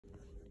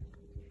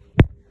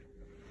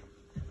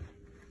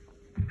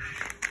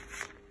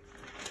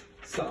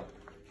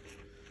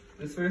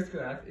This first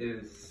graph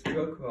is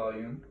stroke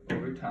volume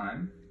over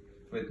time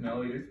with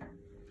milliliters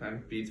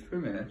times beats per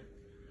minute.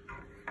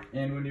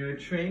 And when you're a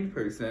trained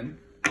person,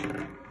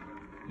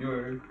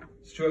 your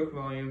stroke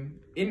volume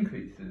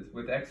increases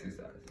with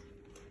exercise.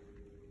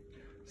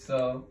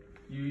 So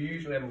you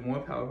usually have a more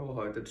powerful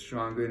heart that's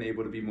stronger and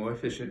able to be more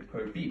efficient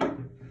per beat.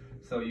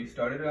 So you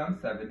start at around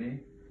 70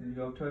 and you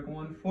go up to like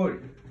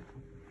 140.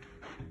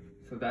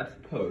 So that's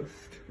post.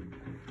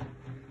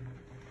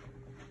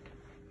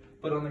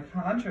 But on the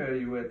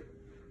contrary, with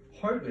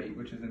heart rate,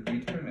 which is in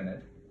beats per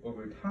minute,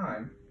 over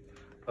time,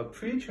 a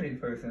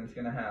pre-trained person is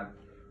going to have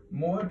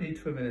more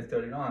beats per minute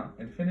starting on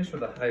and finish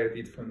with a higher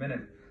beats per minute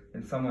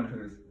than someone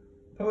who's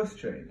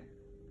post-trained.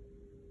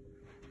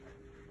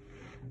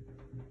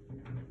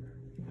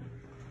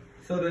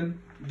 So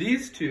then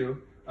these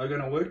two are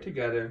going to work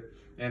together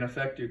and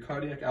affect your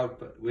cardiac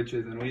output, which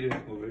is in liters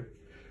over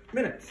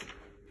minutes.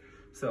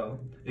 So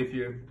if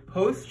you're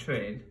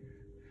post-trained,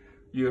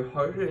 your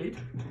heart rate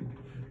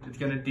is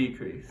going to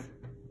decrease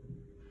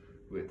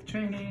with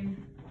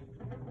training,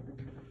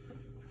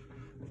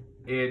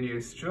 and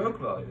your stroke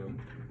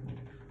volume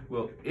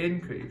will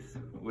increase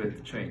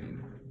with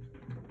training.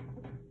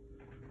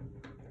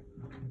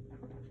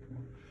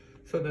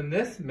 So then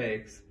this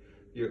makes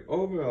your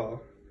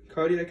overall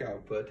cardiac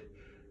output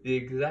the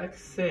exact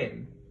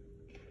same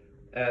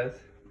as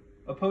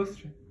a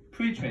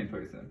pre-trained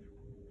person.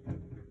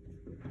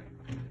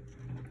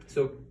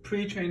 So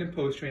pre-trained and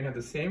post-trained have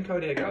the same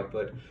cardiac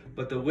output,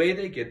 but the way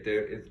they get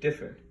there is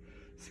different.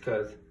 It's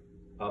because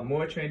a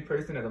more trained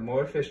person has a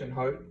more efficient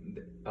heart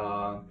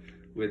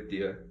with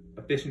the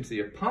efficiency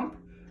of pump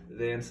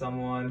than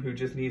someone who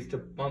just needs to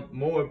pump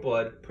more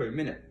blood per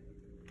minute.